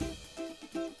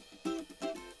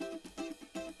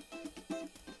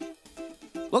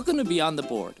Welcome to Beyond the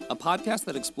Board, a podcast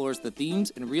that explores the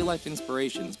themes and real-life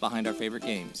inspirations behind our favorite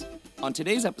games. On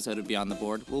today's episode of Beyond the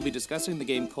Board, we'll be discussing the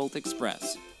game Colt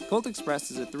Express. Colt Express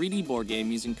is a 3D board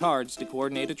game using cards to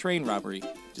coordinate a train robbery,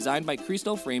 designed by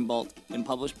Crystal Framebolt and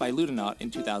published by Ludonaught in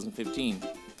 2015.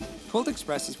 Colt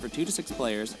Express is for 2 to 6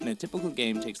 players, and a typical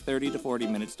game takes 30 to 40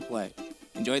 minutes to play.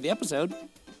 Enjoy the episode!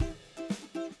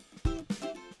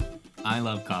 I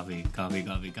love coffee. Coffee.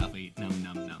 Num,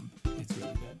 num, num. It's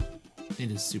really good. It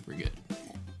is super good.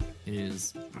 It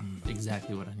is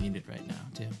exactly what I needed right now,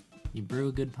 too. You brew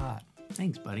a good pot.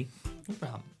 Thanks, buddy. No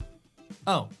problem.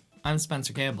 Oh, I'm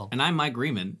Spencer Campbell. And I'm Mike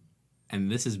Riemann,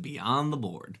 and this is Beyond the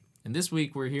Board. And this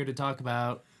week we're here to talk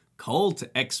about... Colt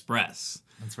Express.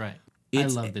 That's right. I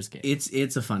love this game.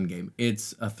 It's a fun game.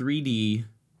 It's a 3D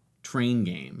train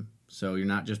game. So you're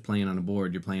not just playing on a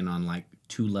board, you're playing on like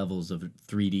 2 levels of a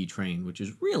 3D train, which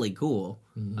is really cool.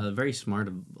 Very smart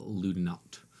of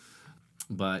Ludonaught.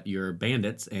 But you're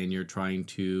bandits, and you're trying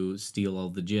to steal all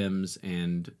the gems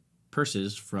and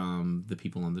purses from the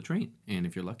people on the train. And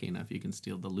if you're lucky enough, you can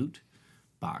steal the loot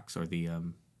box or the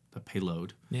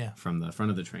payload from the front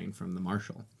of the train from the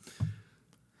marshal.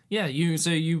 Yeah,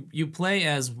 you play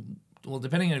as, well,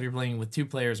 depending on if you're playing with 2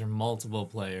 players or multiple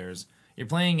players, you're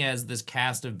playing as this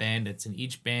cast of bandits, and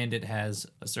each bandit has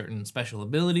a certain special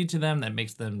ability to them that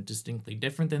makes them distinctly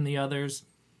different than the others.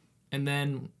 And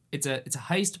then it's a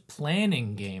heist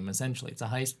planning game, essentially. It's a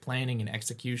heist planning and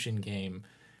execution game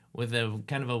with a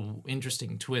kind of a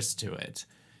interesting twist to it,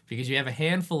 because you have a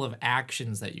handful of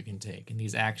actions that you can take, and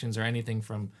these actions are anything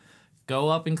from go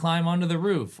up and climb onto the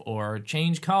roof, or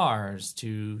change cars,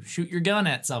 to shoot your gun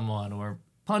at someone, or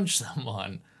punch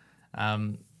someone.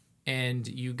 And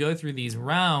you go through these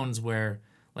rounds where,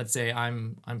 let's say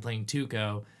I'm playing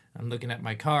Tuco, I'm looking at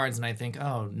my cards, and I think,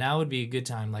 oh, now would be a good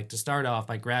time, like, to start off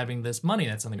by grabbing this money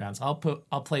that's on the ground. So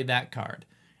I'll play that card.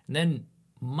 And then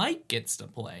Mike gets to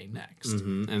play next.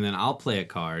 Mm-hmm. And then I'll play a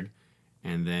card,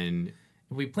 and then...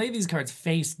 We play these cards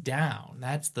face down.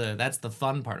 That's the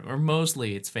fun part. Or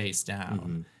mostly it's face down.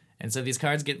 Mm-hmm. And so these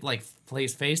cards get, like,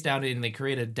 placed face down, and they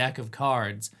create a deck of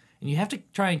cards. And you have to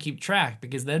try and keep track,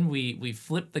 because then we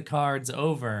flip the cards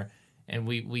over, and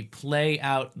we play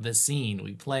out the scene.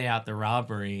 We play out the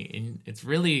robbery. And it's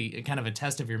really kind of a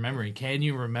test of your memory. Can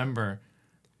you remember,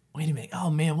 wait a minute, oh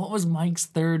man, what was Mike's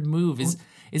third move?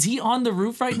 Is he on the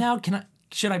roof right now?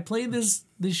 Should I play this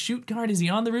shoot card? Is he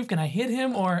on the roof? Can I hit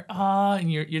him? Or, and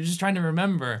you're just trying to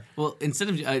remember. Well, instead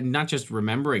of not just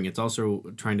remembering, it's also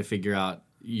trying to figure out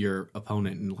your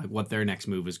opponent and like what their next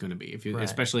move is going to be.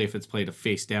 Especially if it's played a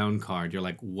face down card, you're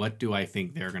like, what do I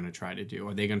think they're going to try to do?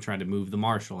 Are they going to try to move the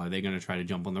marshal? Are they going to try to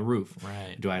jump on the roof?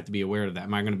 Right. Do I have to be aware of that?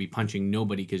 Am I going to be punching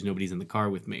nobody because nobody's in the car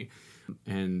with me?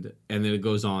 And then it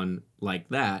goes on like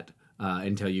that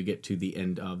until you get to the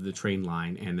end of the train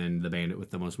line, and then the bandit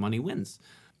with the most money wins.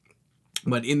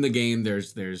 But in the game, there's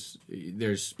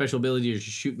special abilities. You're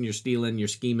shooting, you're stealing, you're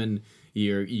scheming.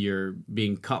 You're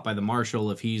being caught by the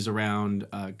marshal if he's around,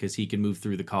 because he can move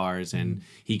through the cars, and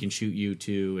he can shoot you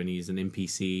too, and he's an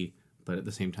NPC, but at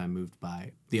the same time moved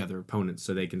by the other opponents,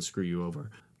 so they can screw you over.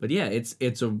 But yeah,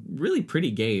 it's a really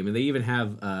pretty game, and they even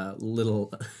have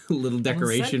little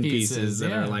decoration pieces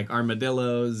that are like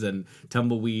armadillos and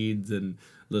tumbleweeds and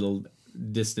little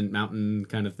distant mountain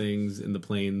kind of things in the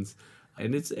plains.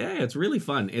 And it's really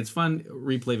fun. It's fun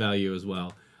replay value as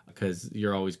well, because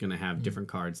you're always going to have different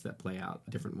cards that play out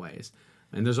different ways.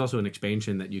 And there's also an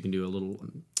expansion that you can do a little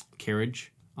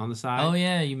carriage on the side. Oh,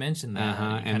 yeah, you mentioned that.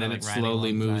 And then it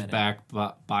slowly moves back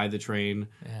by the train,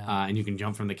 and you can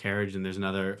jump from the carriage, and there's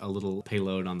a little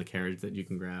payload on the carriage that you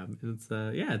can grab. And it's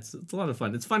a lot of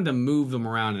fun. It's fun to move them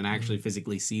around and actually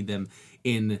physically see them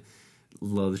in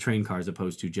the train car, as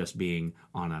opposed to just being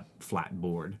on a flat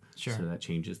board. Sure. So that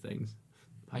changes things.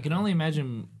 I can only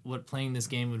imagine what playing this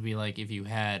game would be like if you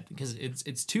had, because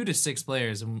it's 2 to 6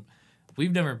 players, and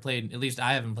we've never played, at least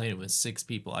I haven't played it with 6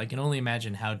 people. I can only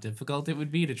imagine how difficult it would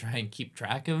be to try and keep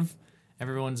track of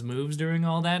everyone's moves during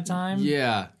all that time.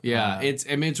 Yeah.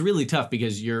 It's really tough,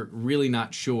 because you're really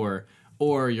not sure,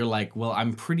 or you're like, well,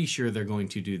 I'm pretty sure they're going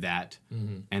to do that,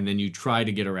 and then you try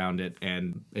to get around it,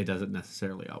 and it doesn't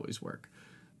necessarily always work.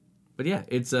 But yeah,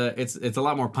 it's a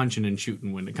lot more punching and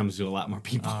shooting when it comes to a lot more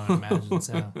people. Oh, I imagine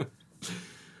so.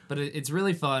 But it's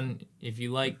really fun if you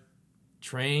like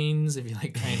trains, if you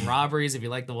like train robberies, if you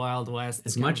like the Wild West.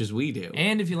 As much as we do.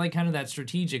 And if you like kind of that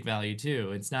strategic value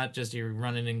too. It's not just you're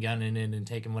running and gunning in and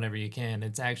taking whatever you can.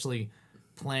 It's actually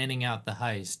planning out the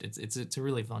heist. It's a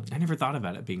really fun game. I never thought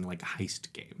about it being like a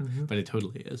heist game, but it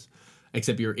totally is.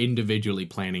 Except you're individually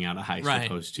planning out a heist,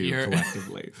 opposed to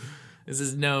collectively.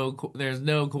 There's no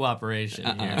cooperation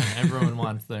here. Everyone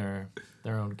wants their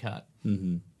their own cut.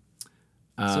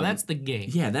 So that's the game.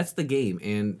 Yeah, that's the game,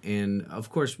 and of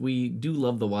course we do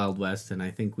love the Wild West, and I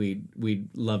think we'd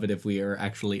love it if we are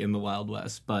actually in the Wild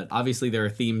West. But obviously there are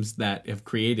themes that have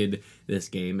created this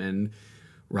game, and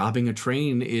robbing a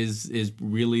train is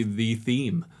really the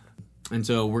theme. And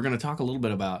so we're going to talk a little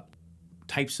bit about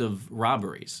types of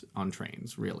robberies on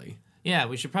trains, really. Yeah,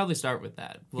 we should probably start with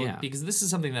that. Well, Yeah. Because this is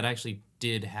something that actually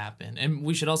did happen. And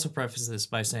we should also preface this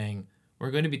by saying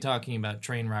we're going to be talking about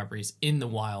train robberies in the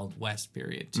Wild West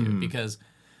period, too, because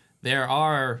there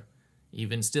are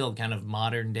even still kind of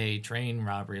modern day train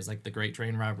robberies, like the Great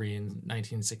Train Robbery in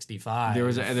 1965.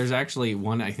 There's actually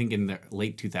one, I think, in the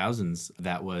late 2000s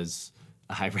that was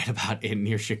I read about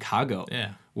near Chicago.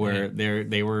 Yeah. Where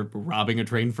they were robbing a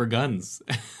train for guns.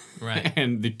 Right.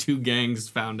 And the two gangs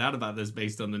found out about this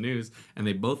based on the news, and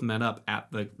they both met up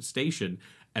at the station,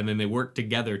 and then they worked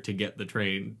together to get the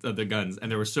guns. And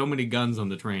there were so many guns on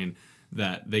the train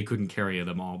that they couldn't carry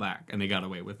them all back, and they got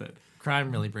away with it.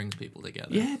 Crime really brings people together.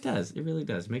 Yeah, it does. It really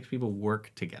does. It makes people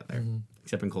work together,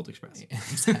 except in Colt Express.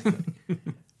 Exactly.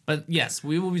 But yes,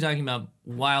 we will be talking about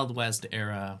Wild West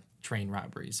era train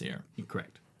robberies here.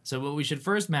 Correct. So what we should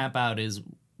first map out is,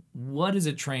 what is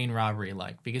a train robbery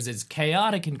like? Because it's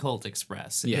chaotic in Colt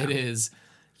Express. Yeah. It is,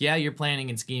 you're planning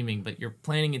and scheming, but you're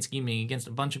planning and scheming against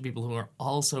a bunch of people who are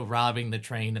also robbing the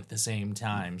train at the same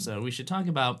time. So we should talk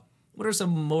about what are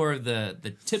some more of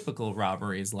the typical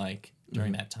robberies like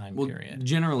during that time period.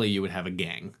 Generally, you would have a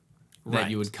gang that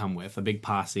Right. you would come with, a big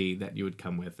posse that you would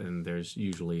come with, and there's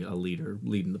usually a leader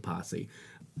leading the posse.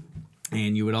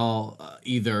 And you would all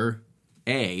either,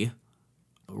 A,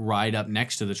 ride up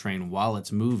next to the train while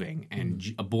it's moving and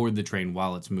aboard the train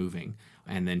while it's moving,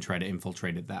 and then try to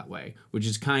infiltrate it that way, which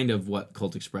is kind of what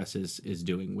Colt Express is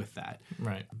doing with that.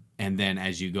 Right. And then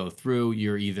as you go through,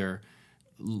 you're either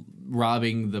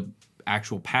robbing the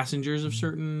actual passengers of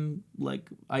certain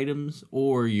items,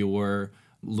 or you're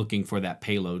looking for that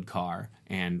payload car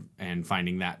and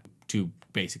finding that to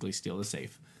basically steal the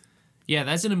safe. Yeah,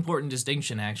 that's an important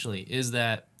distinction, actually, is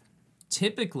that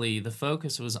typically the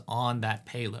focus was on that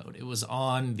payload. It was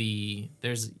on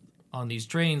on these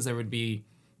trains, there would be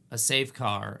a safe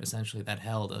car, essentially, that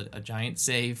held a giant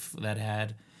safe that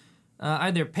had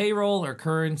either payroll or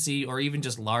currency or even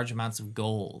just large amounts of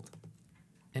gold.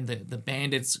 And the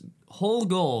bandits' whole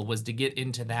goal was to get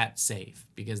into that safe,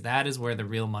 because that is where the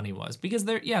real money was. Because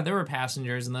there were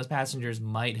passengers, and those passengers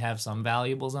might have some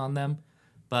valuables on them,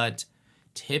 but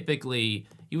typically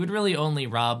you would really only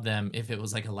rob them if it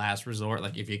was like a last resort,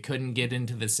 like if you couldn't get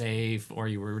into the safe or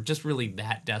you were just really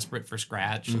that desperate for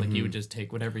scratch, like you would just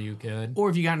take whatever you could. Or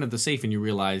if you got into the safe and you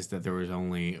realized that there was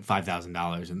only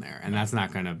 $5,000 in there, and that's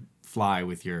not going to fly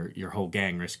with your whole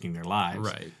gang risking their lives.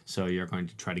 Right. So you're going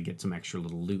to try to get some extra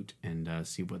little loot and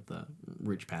see what the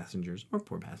rich passengers or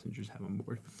poor passengers have on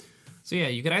board. So yeah,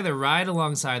 you could either ride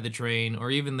alongside the train,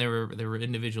 or even there were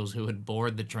individuals who would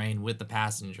board the train with the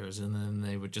passengers, and then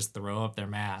they would just throw up their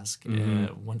mask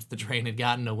once the train had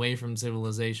gotten away from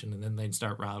civilization, and then they'd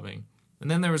start robbing.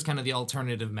 And then there was kind of the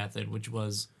alternative method, which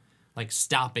was like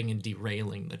stopping and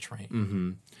derailing the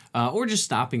train. Or just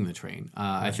stopping the train.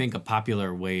 I think a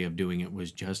popular way of doing it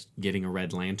was just getting a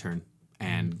red lantern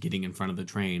and getting in front of the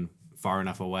train far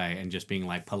enough away and just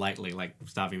being politely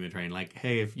stopping the train,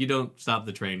 hey, if you don't stop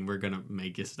the train, we're gonna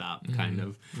make you stop, kind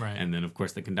of. Right. And then of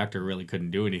course the conductor really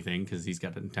couldn't do anything because he's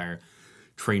got an entire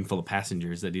train full of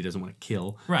passengers that he doesn't want to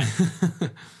kill. Right.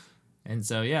 And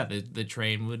so yeah, the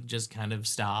train would just kind of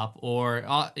stop,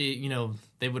 or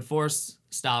they would force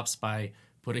stops by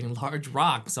putting large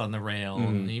rocks on the rail.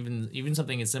 And even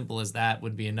something as simple as that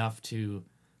would be enough to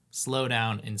slow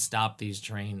down and stop these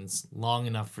trains long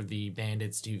enough for the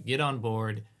bandits to get on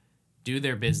board, do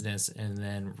their business, and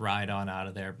then ride on out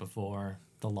of there before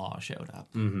the law showed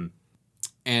up.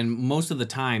 And most of the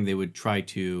time they would try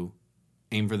to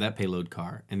aim for that payload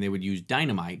car, and they would use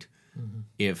dynamite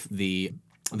if the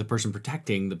person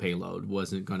protecting the payload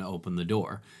wasn't going to open the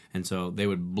door. And so they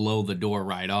would blow the door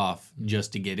right off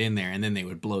just to get in there, and then they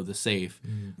would blow the safe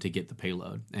to get the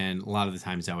payload. And a lot of the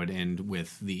times that would end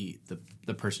with the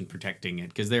person protecting it,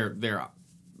 because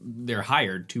they're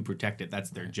hired to protect it.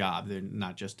 That's their job. They're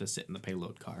not just to sit in the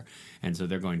payload car. And so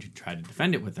they're going to try to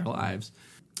defend it with their lives.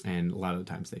 And a lot of the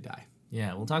times they die.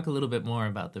 Yeah, we'll talk a little bit more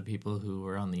about the people who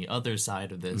were on the other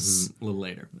side of this A little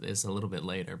later. a little bit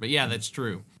later. But yeah, that's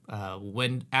true.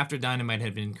 After dynamite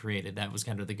had been created, that was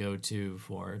kind of the go-to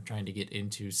for trying to get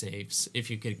into safes, if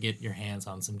you could get your hands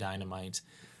on some dynamite.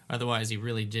 Otherwise, you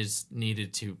really just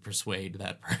needed to persuade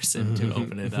that person to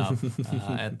open it up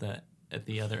at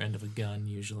the other end of a gun,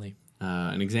 usually.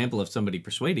 An example of somebody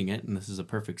persuading it, and this is a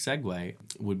perfect segue,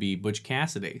 would be Butch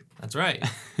Cassidy. That's right.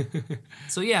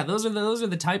 So yeah, those are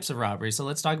the types of robberies. So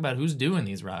let's talk about who's doing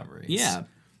these robberies. Yeah.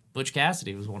 Butch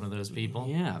Cassidy was one of those people.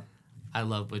 Yeah. I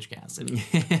love Butch Cassidy.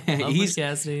 Love Butch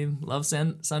Cassidy. Love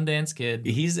Sundance Kid.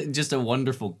 He's just a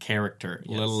wonderful character,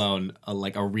 let alone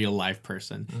like a real life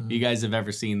person. If you guys have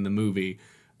ever seen the movie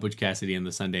Butch Cassidy and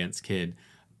the Sundance Kid,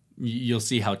 you'll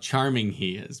see how charming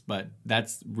he is. But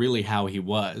that's really how he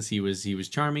was. He was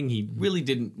charming. He really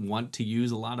didn't want to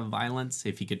use a lot of violence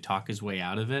if he could talk his way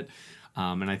out of it.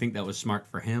 And I think that was smart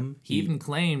for him. He even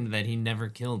claimed that he never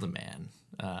killed a man,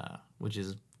 which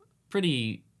is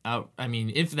pretty out. I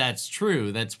mean, if that's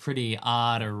true, that's pretty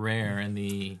odd or rare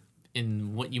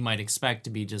in what you might expect to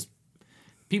be just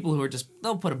people who are just,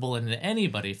 they'll put a bullet into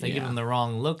anybody if they give them the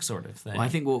wrong look, sort of thing. Well, I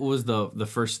think what was the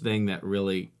first thing that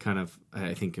really kind of,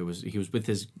 I think it was, he was with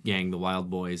his gang, the Wild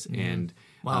Boys, and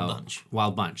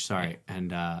Wild Bunch, sorry,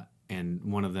 and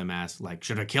one of them asked, like,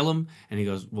 should I kill him? And he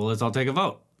goes, well, let's all take a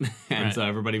vote. And so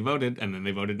everybody voted, and then they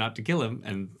voted not to kill him,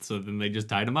 and so then they just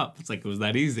tied him up. It's like, it was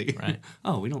that easy. Right.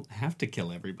 Oh, we don't have to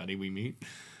kill everybody we meet.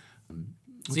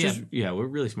 So We're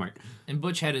really smart. And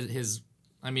Butch had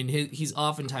he's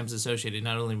oftentimes associated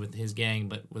not only with his gang,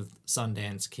 but with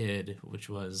Sundance Kid, which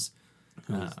was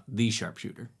The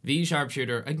Sharpshooter. The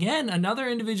Sharpshooter. Again, another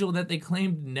individual that they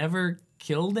claimed never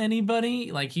killed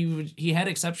anybody. Like, he had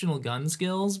exceptional gun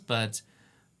skills, but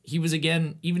he was,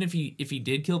 again, even if he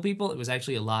did kill people, it was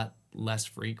actually a lot less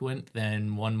frequent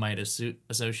than one might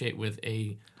associate with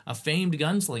a famed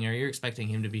gunslinger. You're expecting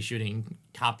him to be shooting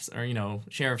cops or,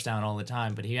 sheriffs down all the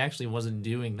time, but he actually wasn't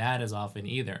doing that as often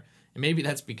either. And maybe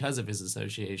that's because of his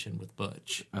association with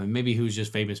Butch. Maybe he was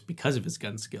just famous because of his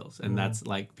gun skills, and that's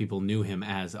like people knew him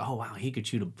as, oh wow, he could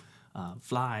shoot a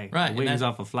fly, right, wings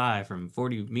off a fly from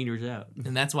 40 meters out.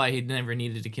 And that's why he never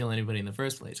needed to kill anybody in the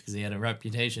first place, because he had a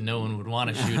reputation. No one would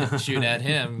want to shoot at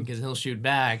him because he'll shoot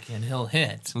back and he'll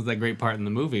hit. It was that great part in the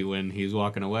movie when he's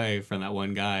walking away from that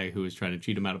one guy who was trying to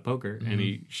cheat him out of poker, and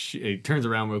he turns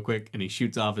around real quick and he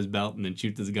shoots off his belt and then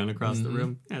shoots his gun across the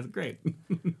room. Yeah, it's great.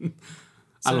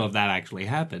 I don't know if that actually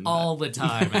happened. All the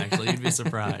time, actually. You'd be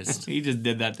surprised. He just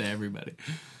did that to everybody.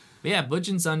 But yeah, Butch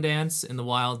and Sundance and the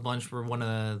Wild Bunch were one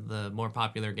of the more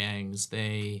popular gangs.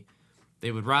 They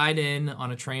would ride in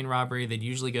on a train robbery. They'd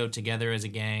usually go together as a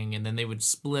gang, and then they would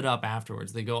split up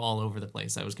afterwards. They'd go all over the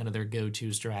place. That was kind of their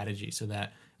go-to strategy, so that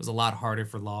it was a lot harder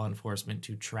for law enforcement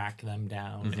to track them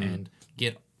down and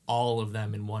get all of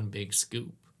them in one big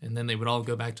scoop. And then they would all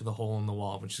go back to the hole in the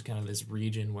wall, which is kind of this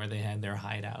region where they had their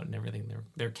hideout and everything,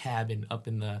 their cabin up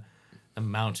in the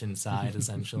mountainside,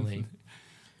 essentially.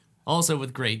 Also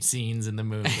with great scenes in the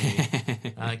movie.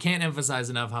 I can't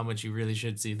emphasize enough how much you really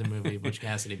should see the movie Butch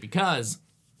Cassidy, because,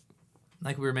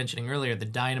 like we were mentioning earlier, the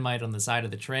dynamite on the side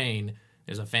of the train,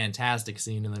 there's a fantastic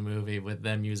scene in the movie with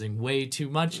them using way too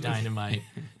much dynamite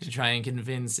to try and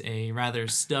convince a rather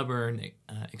stubborn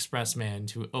expressman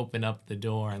to open up the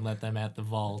door and let them at the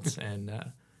vault. And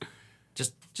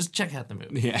just check out the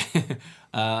movie. Yeah.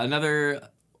 Another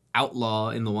outlaw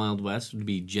in the Wild West would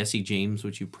be Jesse James,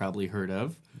 which you've probably heard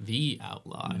of. The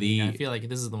outlaw. I feel like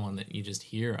this is the one that you just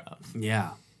hear of.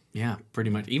 Yeah, pretty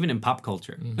much. Even in pop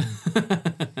culture.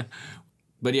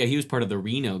 But yeah, he was part of the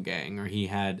Reno gang, or he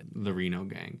had the Reno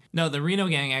gang. No, the Reno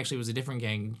gang actually was a different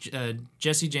gang.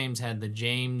 Jesse James had the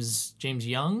James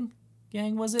Young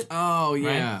gang, was it? Oh,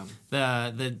 yeah.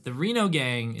 Right? The Reno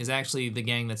gang is actually the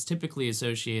gang that's typically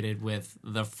associated with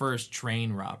the first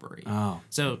train robbery. Oh.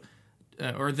 So,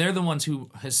 or they're the ones who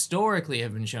historically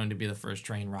have been shown to be the first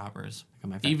train robbers.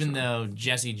 Even though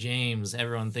Jesse James,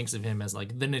 everyone thinks of him as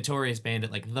like the notorious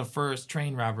bandit, like the first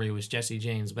train robbery was Jesse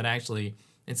James, but actually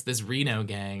it's this Reno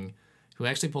gang who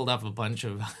actually pulled off a bunch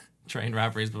of train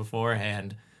robberies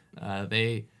beforehand.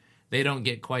 They don't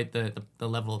get quite the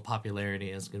level of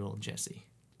popularity as good old Jesse.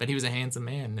 But he was a handsome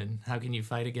man, and how can you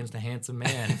fight against a handsome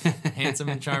man? Handsome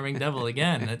and charming devil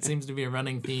again. That seems to be a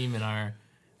running theme in our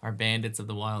bandits of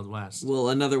the Wild West. Well,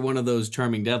 another one of those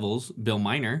charming devils, Bill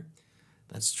Miner.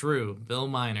 That's true. Bill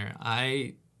Miner.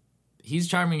 He's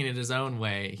charming in his own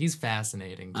way. He's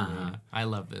fascinating to me. I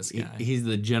love this guy. He's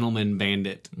the gentleman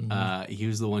bandit. He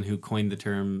was the one who coined the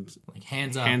terms like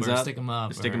hands up, stick 'em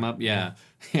up. Stick 'em up, yeah.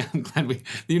 I'm glad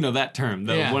you know that term,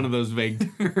 though. One of those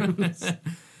vague terms.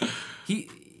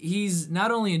 He's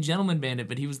not only a gentleman bandit,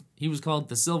 but he was called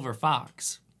the Silver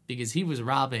Fox because he was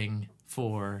robbing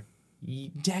for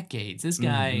decades. This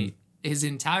guy, his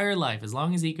entire life, as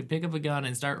long as he could pick up a gun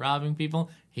and start robbing people,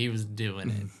 he was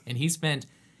doing it. And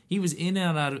he was in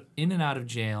and out of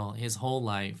jail his whole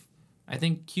life. I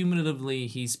think cumulatively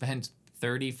he spent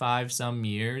 35 some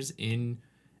years in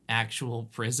actual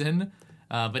prison,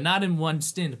 but not in one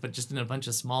stint, but just in a bunch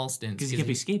of small stints. Because he kept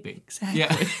escaping.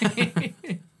 Exactly.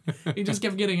 Yeah. He just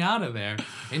kept getting out of there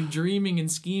and dreaming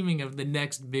and scheming of the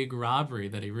next big robbery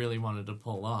that he really wanted to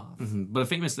pull off. Mm-hmm. But a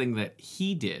famous thing that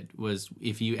he did was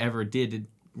if you ever did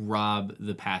rob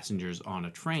the passengers on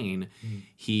a train,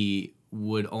 he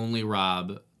would only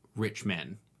rob rich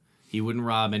men. He wouldn't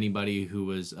rob anybody who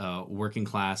was a working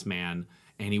class man,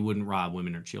 and he wouldn't rob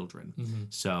women or children. Mm-hmm.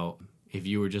 So if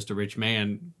you were just a rich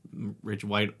man, rich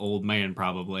white old man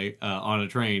probably on a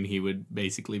train, he would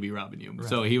basically be robbing you. Right.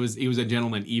 So he was a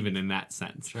gentleman even in that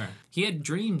sense. Sure. He had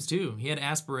dreams too. He had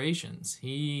aspirations.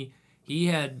 He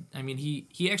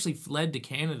actually fled to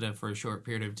Canada for a short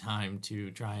period of time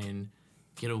to try and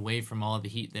get away from all the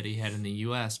heat that he had in the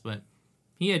U.S., but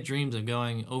he had dreams of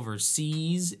going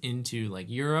overseas into like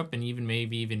Europe and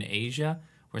maybe even Asia,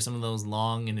 where some of those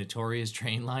long and notorious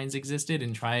train lines existed,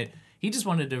 and try it. He just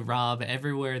wanted to rob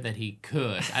everywhere that he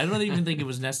could. I don't even think it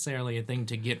was necessarily a thing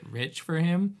to get rich for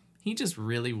him. He just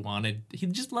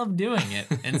just loved doing it.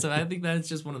 And so I think that's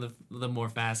just one of the more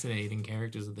fascinating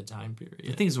characters of the time period.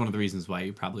 I think it's one of the reasons why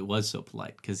he probably was so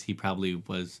polite, because he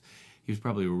was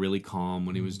probably really calm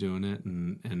when he was doing it,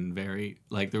 and very,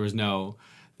 like, there was no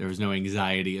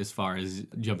anxiety as far as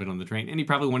jumping on the train, and he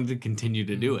probably wanted to continue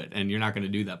to do it, and you're not going to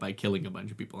do that by killing a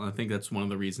bunch of people. And I think that's one of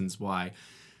the reasons why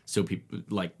people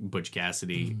like Butch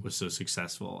Cassidy was so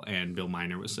successful and Bill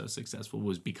Miner was so successful,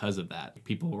 was because of that.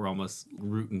 People were almost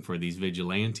rooting for these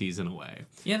vigilantes in a way.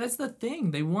 Yeah, that's the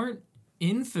thing. They weren't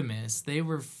infamous. They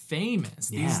were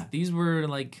famous. Yeah. These were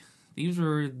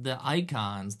the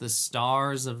icons, the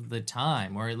stars of the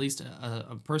time, or at least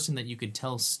a person that you could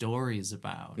tell stories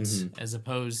about, as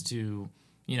opposed to,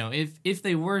 if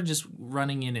they were just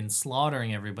running in and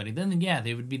slaughtering everybody, then yeah,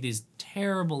 they would be these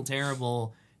terrible,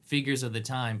 terrible figures of the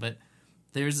time. But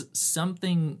there's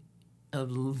something,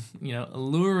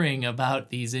 alluring about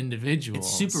these individuals.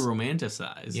 It's super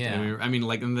romanticized. Yeah. I mean,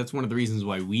 and that's one of the reasons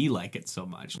why we like it so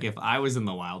much. If I was in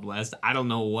the Wild West, I don't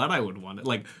know what I would want.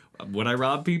 Like, would I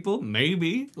rob people?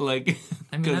 Maybe.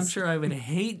 I'm sure I would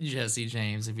hate Jesse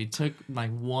James if he took my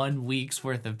 1 week's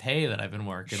worth of pay that I've been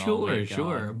working all week.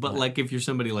 Sure. But if you're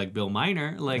somebody like Bill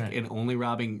Miner, right. and only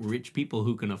robbing rich people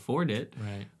who can afford it,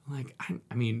 right.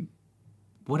 I mean,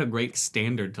 what a great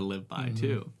standard to live by,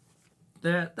 too.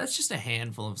 That's just a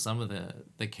handful of some of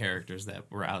the characters that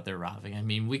were out there robbing. I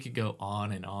mean, we could go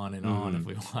on and on and on if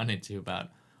we wanted to about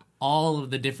all of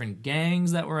the different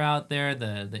gangs that were out there,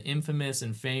 the infamous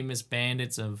and famous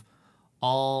bandits of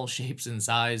all shapes and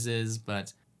sizes,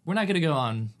 but we're not going to go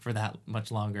on for that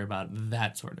much longer about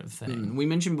that sort of thing. We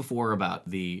mentioned before about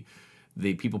the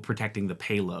people protecting the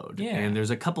payload, and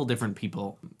there's a couple different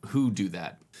people who do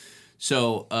that.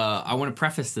 So I want to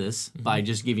preface this by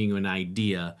just giving you an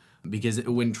idea, because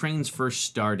when trains first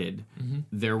started,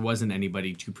 there wasn't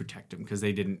anybody to protect them because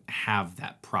they didn't have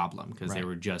that problem, because they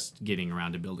were just getting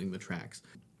around to building the tracks.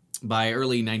 By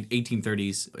early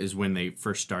 1830s is when they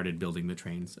first started building the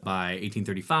trains. By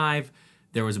 1835,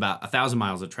 there was about 1,000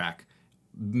 miles of track,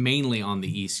 mainly on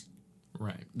the east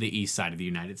side of the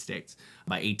United States.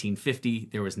 By 1850,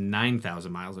 there was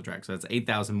 9,000 miles of track. So that's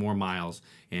 8,000 more miles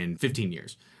in 15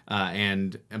 years.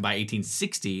 And by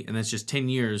 1860, and that's just 10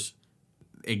 years,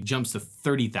 it jumps to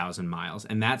 30,000 miles.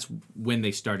 And that's when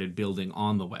they started building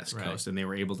on the West Coast, and they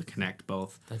were able to connect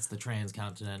both. That's the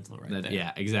transcontinental there.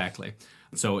 Yeah, exactly.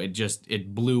 So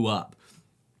it blew up.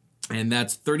 And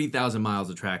that's 30,000 miles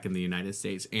of track in the United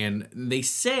States. And they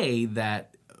say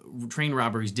that train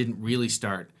robberies didn't really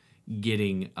start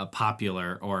getting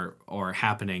popular or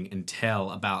happening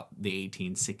until about the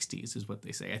 1860s, is what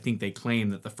they say. I think they claim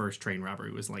that the first train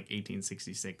robbery was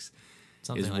 1866.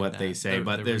 Something is like what that. they say.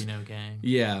 The Reno gang.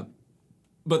 Yeah.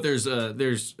 But there's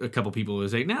a couple people who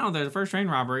say, no, the first train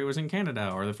robbery was in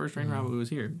Canada, or the first train robbery was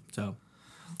here. So,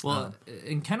 well,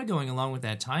 and kind of going along with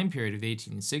that time period of the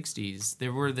 1860s,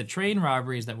 there were the train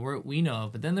robberies that we know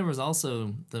of, but then there was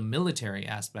also the military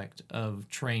aspect of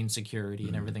train security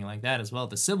and everything like that as well.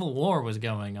 The Civil War was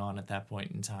going on at that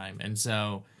point in time, and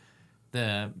so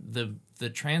the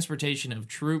transportation of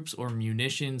troops or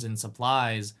munitions and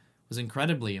supplies was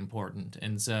incredibly important.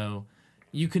 And so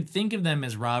you could think of them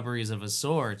as robberies of a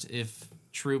sort if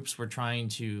troops were trying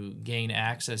to gain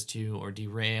access to or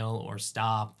derail or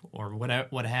stop or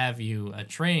what have you a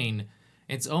train.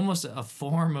 It's almost a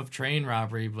form of train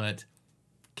robbery, but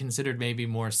considered maybe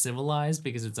more civilized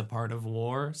because it's a part of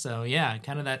war. So yeah,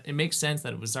 kind of that. It makes sense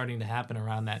that it was starting to happen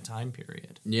around that time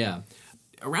period. Yeah.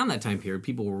 Around that time period,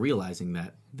 people were realizing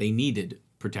that they needed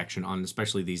protection on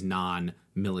especially these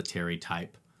non-military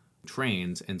type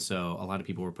trains, and so a lot of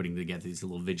people were putting together these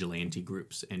little vigilante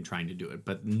groups and trying to do it,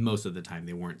 but most of the time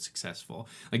they weren't successful.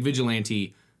 Like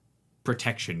vigilante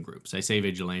protection groups. I say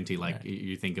vigilante like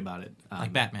you think about it.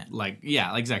 Like Batman. Like,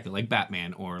 yeah, exactly. Like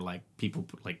Batman, or like people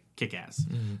like Kick-Ass.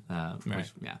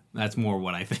 Which, yeah, that's more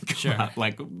what I think about,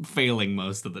 like failing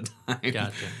most of the time.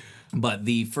 Gotcha. But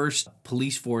the first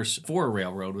police force for a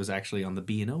railroad was actually on the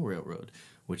B&O Railroad,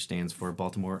 which stands for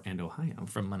Baltimore and Ohio.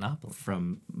 From Monopoly.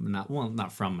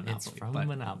 Not from Monopoly. It's from but,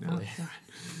 Monopoly.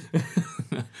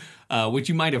 Which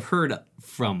you might have heard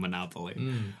from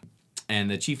Monopoly. And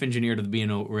the chief engineer to the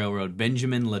B&O Railroad,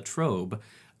 Benjamin Latrobe,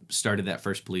 started that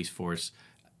first police force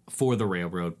for the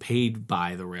railroad, paid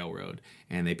by the railroad.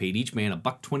 And they paid each man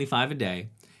 $1.25 a day.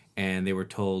 And they were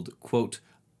told, quote,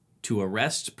 to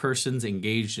arrest persons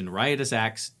engaged in riotous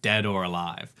acts, dead or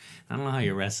alive. I don't know how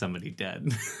you arrest somebody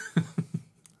dead.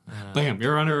 Bam,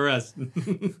 you're under arrest.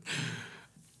 But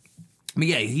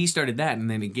yeah, he started that, and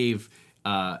then it gave...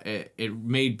 it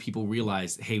made people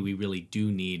realize, hey, we really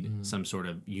do need some sort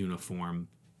of uniform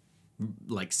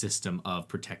like system of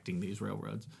protecting these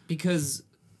railroads. Because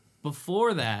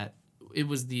before that, it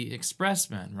was the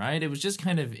expressmen, right? It was just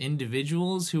kind of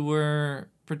individuals who were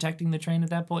protecting the train at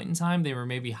that point in time. They were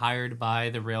maybe hired by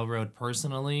the railroad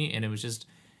personally, and it was just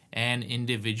an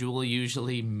individual,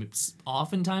 usually,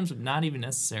 oftentimes, not even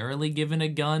necessarily given a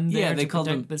gun there they to called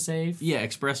protect them the safe. Yeah,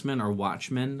 expressmen or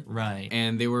watchmen. Right.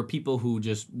 And they were people who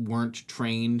just weren't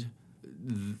trained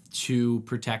to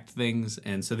protect things,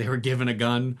 and so they were given a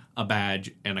gun, a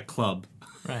badge, and a club.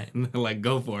 Right. And they're like,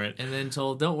 go for it. And then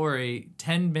told, don't worry,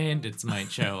 10 bandits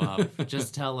might show up.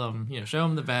 Just tell them, show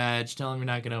them the badge, tell them you're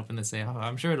not going to open the safe. Oh,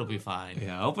 I'm sure it'll be fine.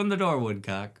 Yeah, open the door,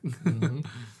 Woodcock.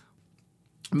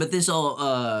 But this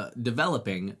all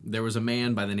developing, there was a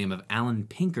man by the name of Alan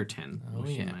Pinkerton,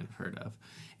 which you might have heard of.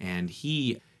 And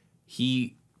he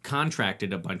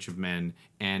contracted a bunch of men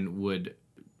and would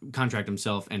contract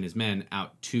himself and his men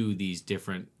out to these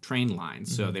different train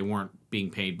lines. So they weren't being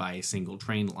paid by a single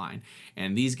train line.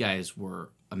 And these guys were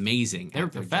amazing. They were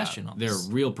professionals. They're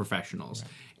real professionals.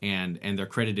 Right. And they're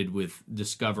credited with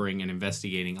discovering and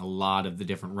investigating a lot of the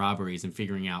different robberies and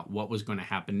figuring out what was going to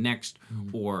happen next,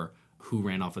 or who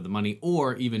ran off with the money,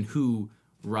 or even who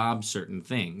robbed certain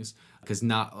things. Because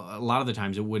not a lot of the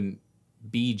times it wouldn't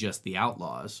be just the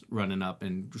outlaws running up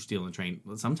and stealing the train.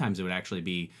 Sometimes it would actually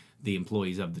be the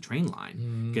employees of the train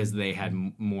line, because they had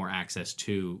more access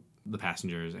to the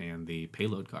passengers and the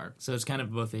payload car. So it's kind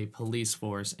of both a police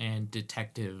force and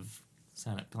detective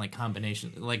kind of like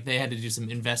combination. Like they had to do some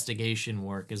investigation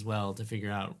work as well to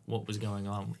figure out what was going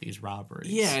on with these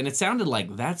robberies. Yeah, and it sounded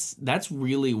like that's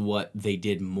really what they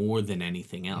did more than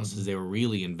anything else, is they were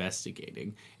really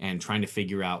investigating and trying to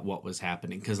figure out what was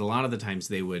happening. Because a lot of the times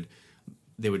they would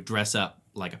dress up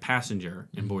like a passenger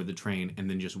and board the train, and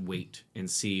then just wait and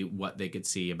see what they could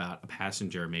see about a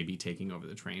passenger maybe taking over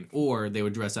the train. Or they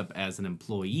would dress up as an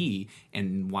employee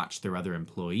and watch their other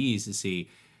employees to see,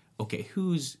 okay,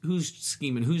 who's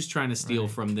scheming, who's trying to steal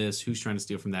from this, who's trying to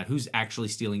steal from that, who's actually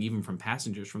stealing even from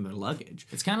passengers from their luggage.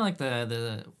 It's kind of like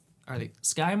are they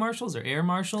sky marshals or air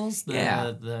marshals?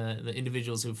 The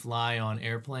individuals who fly on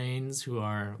airplanes, who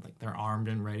are like they're armed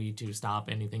and ready to stop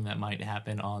anything that might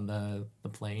happen on the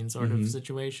plane sort of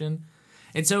situation.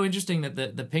 It's so interesting that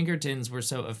the Pinkertons were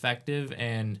so effective,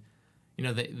 and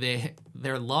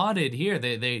they're lauded here.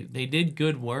 They did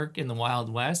good work in the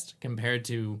Wild West compared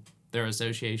to their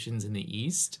associations in the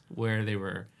East, where they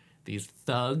were these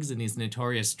thugs and these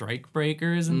notorious strike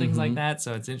breakers and things like that.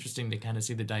 So it's interesting to kind of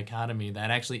see the dichotomy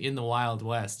that actually in the Wild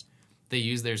West, they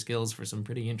use their skills for some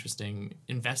pretty interesting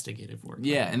investigative work.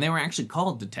 Yeah, and they were actually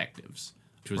called detectives,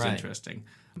 which was interesting.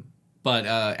 But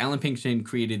Alan Pinkerton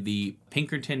created the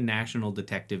Pinkerton National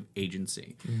Detective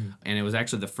Agency, and it was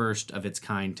actually the first of its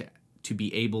kind to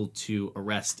be able to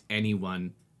arrest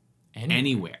anyone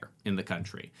anywhere in the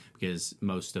country, because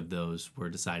most of those were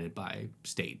decided by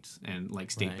states and like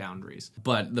state boundaries.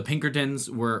 But the Pinkertons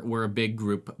were a big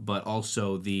group, but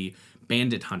also the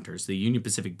bandit hunters, the Union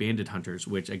Pacific bandit hunters,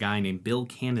 which a guy named Bill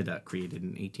Canada created in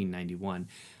 1891.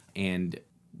 And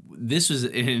this was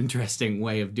an interesting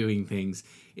way of doing things,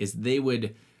 is they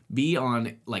would be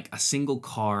on like a single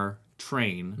car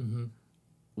train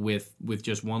with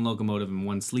just one locomotive and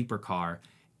one sleeper car,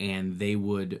 and they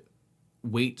would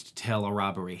wait till a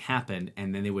robbery happened,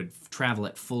 and then they would travel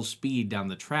at full speed down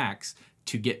the tracks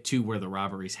to get to where the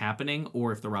robbery's happening,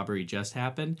 or if the robbery just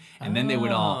happened, and then they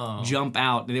would all jump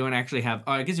out. They would actually have,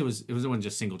 I guess it wasn't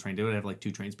just single train. They would have like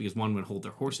 2 trains because one would hold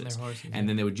their horses, and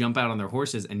then they would jump out on their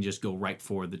horses and just go right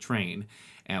for the train,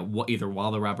 either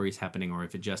while the robbery's happening or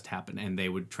if it just happened, and they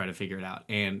would try to figure it out.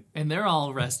 And they're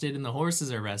all rested, and the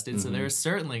horses are rested, so they're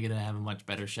certainly going to have a much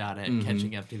better shot at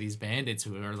catching up to these bandits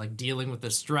who are like dealing with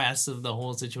the stress of the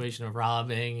whole situation of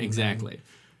robbing. Exactly.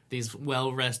 These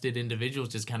well-rested individuals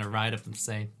just kind of ride up and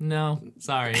say, "No,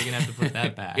 sorry, you're gonna have to put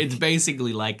that back." It's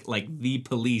basically like the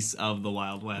police of the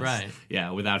Wild West, right?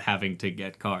 Yeah, without having to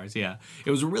get cars. Yeah, it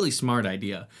was a really smart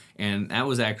idea, and that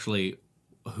was actually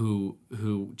who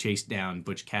chased down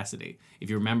Butch Cassidy. If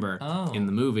you remember, in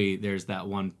the movie, there's that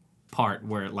one part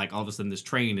where like all of a sudden this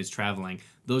train is traveling.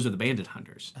 Those are the bandit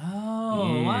hunters.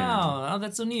 Oh, wow. Oh,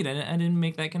 that's so neat. I didn't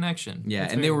make that connection. Yeah,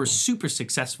 that's and they were cool. super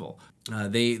successful.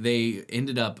 They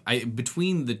ended up,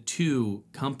 between the 2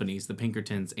 companies, the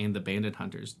Pinkertons and the bandit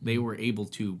hunters, they were able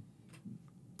to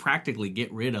practically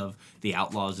get rid of the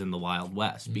outlaws in the Wild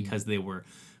West because they were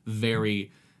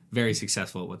very, very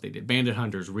successful at what they did. Bandit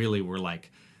hunters really were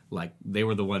like they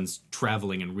were the ones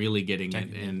traveling and really getting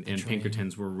it, and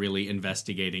Pinkertons were really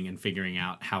investigating and figuring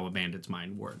out how a bandit's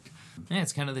mind worked. Yeah,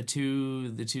 it's kind of the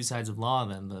two sides of law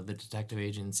then, the detective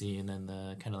agency and then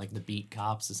the kind of like the beat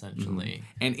cops essentially.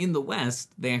 And in the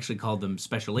West, they actually called them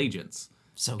special agents.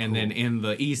 So and cool. then in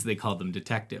the East, they called them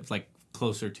detectives, like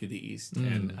closer to the East,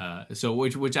 and so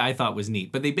which I thought was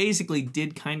neat. But they basically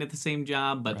did kind of the same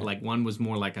job, but like one was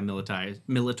more like a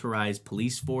militarized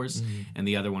police force, and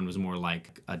the other one was more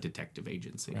like a detective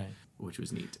agency, which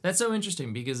was neat. That's so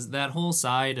interesting because that whole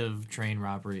side of train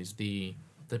robberies, the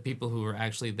people who are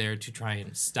actually there to try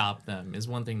and stop them, is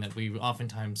one thing that we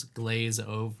oftentimes glaze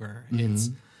over. It's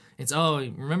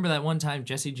remember that one time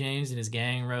Jesse James and his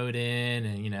gang rode in,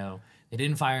 and they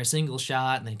didn't fire a single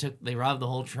shot, and they robbed the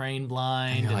whole train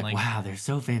blind. And you're like, wow, they're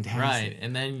so fantastic. Right,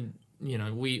 and then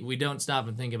we don't stop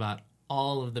and think about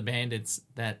all of the bandits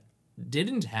that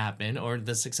didn't happen, or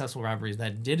the successful robberies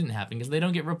that didn't happen, because they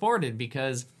don't get reported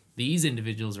because these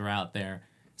individuals are out there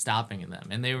stopping them,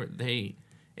 and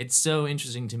it's so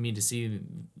interesting to me to see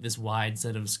this wide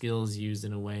set of skills used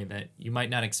in a way that you might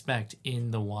not expect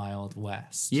in the Wild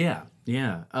West. Yeah.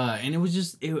 And it was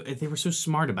just, they were so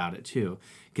smart about it too.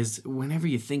 Because whenever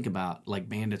you think about like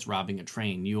bandits robbing a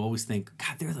train, you always think,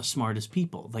 God, they're the smartest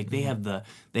people. Like they have the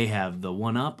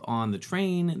one up on the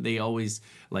train. They always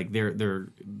like they're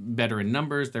better in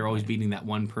numbers. They're always beating that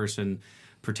one person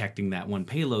protecting that one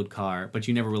payload car, but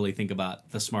you never really think about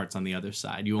the smarts on the other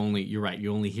side. You're right,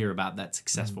 you only hear about that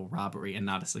successful robbery and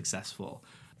not a successful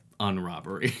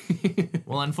unrobbery.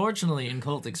 Well, unfortunately, in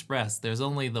Colt Express, there's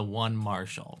only the one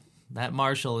marshal. That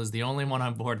marshal is the only one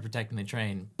on board protecting the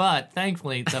train. But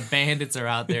thankfully, the bandits are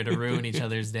out there to ruin each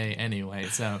other's day anyway.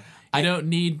 So you don't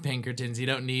need Pinkertons, you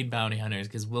don't need bounty hunters,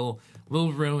 because we'll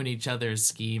ruin each other's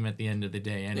scheme at the end of the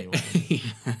day anyway.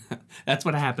 That's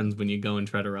what happens when you go and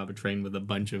try to rob a train with a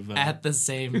bunch of... At the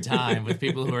same time, with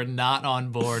people who are not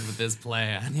on board with this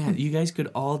plan. Yeah, you guys could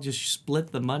all just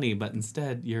split the money, but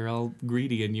instead you're all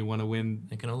greedy and you want to win.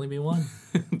 There can only be one.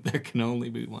 There can only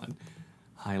be one.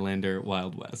 Highlander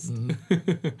Wild West.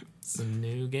 It's a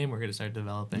new game we're going to start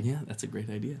developing. Yeah, that's a great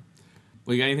idea.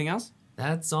 Well, you got anything else?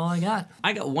 That's all I got.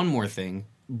 I got one more thing,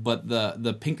 but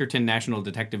the Pinkerton National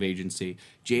Detective Agency,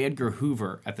 J. Edgar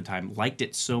Hoover at the time liked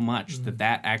it so much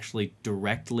that actually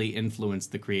directly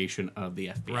influenced the creation of the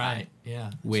FBI. Right, yeah.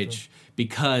 Which,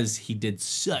 because he did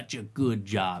such a good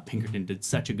job, Pinkerton did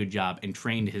such a good job and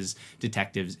trained his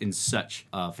detectives in such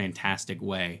a fantastic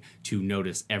way to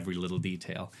notice every little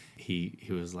detail. He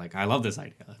was like, I love this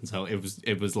idea. And so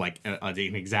it was like an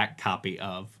exact copy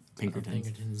of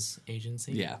Pinkerton's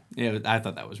agency. Yeah, I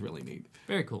thought that was really neat.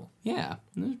 Very cool. Yeah,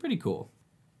 it was pretty cool.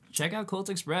 Check out Colt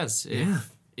Express. Yeah.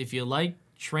 If you like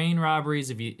train robberies,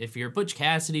 if you're a Butch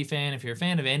Cassidy fan, if you're a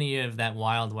fan of any of that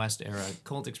Wild West era,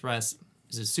 Colt Express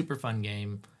is a super fun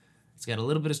game. It's got a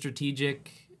little bit of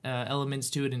strategic elements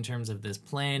to it in terms of this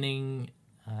planning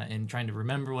and trying to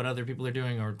remember what other people are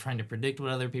doing or trying to predict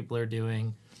what other people are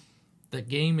doing. The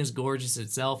game is gorgeous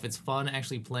itself. It's fun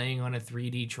actually playing on a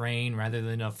 3D train rather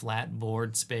than a flat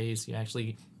board space. You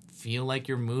actually feel like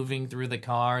you're moving through the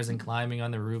cars and climbing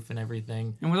on the roof and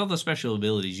everything. And with all the special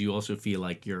abilities, you also feel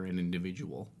like you're an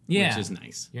individual, which is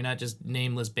nice. You're not just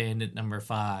nameless bandit number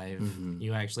 5. Mm-hmm.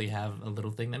 You actually have a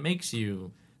little thing that makes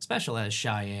you special as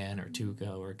Cheyenne or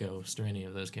Tuco or Ghost or any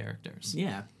of those characters.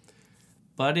 Yeah.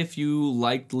 But if you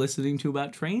liked listening to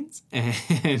about trains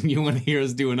and you want to hear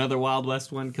us do another Wild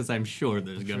West one, because I'm sure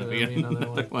there's going to be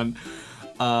another one.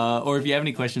 Or if you have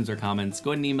any questions or comments,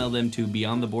 go ahead and email them to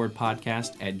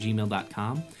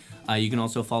beyondtheboardpodcast@gmail.com. You can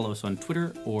also follow us on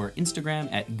Twitter or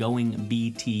Instagram at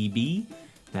GoingBTB.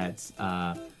 That's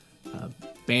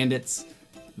bandits,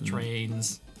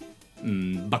 Trains.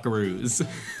 buckaroos.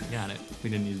 Got it. We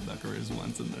didn't use buckaroos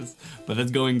once in this, but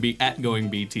that's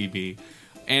GoingBTB.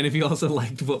 And if you also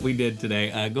liked what we did today,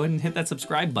 go ahead and hit that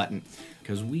subscribe button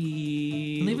because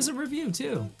we Leave us a review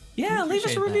too. Yeah, We leave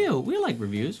us a appreciate review. We like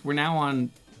reviews. We're now on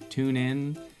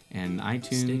TuneIn and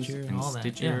iTunes Stitcher and and all that,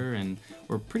 Stitcher, and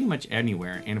we're pretty much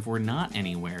anywhere. And if we're not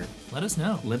anywhere, Let us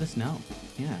know. let us know.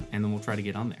 Yeah, and then we'll try to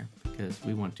get on there because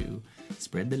we want to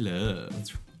spread the love.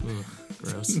 Ugh,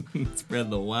 gross. Spread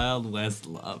the Wild West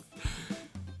love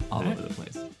all All right. over the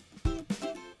place.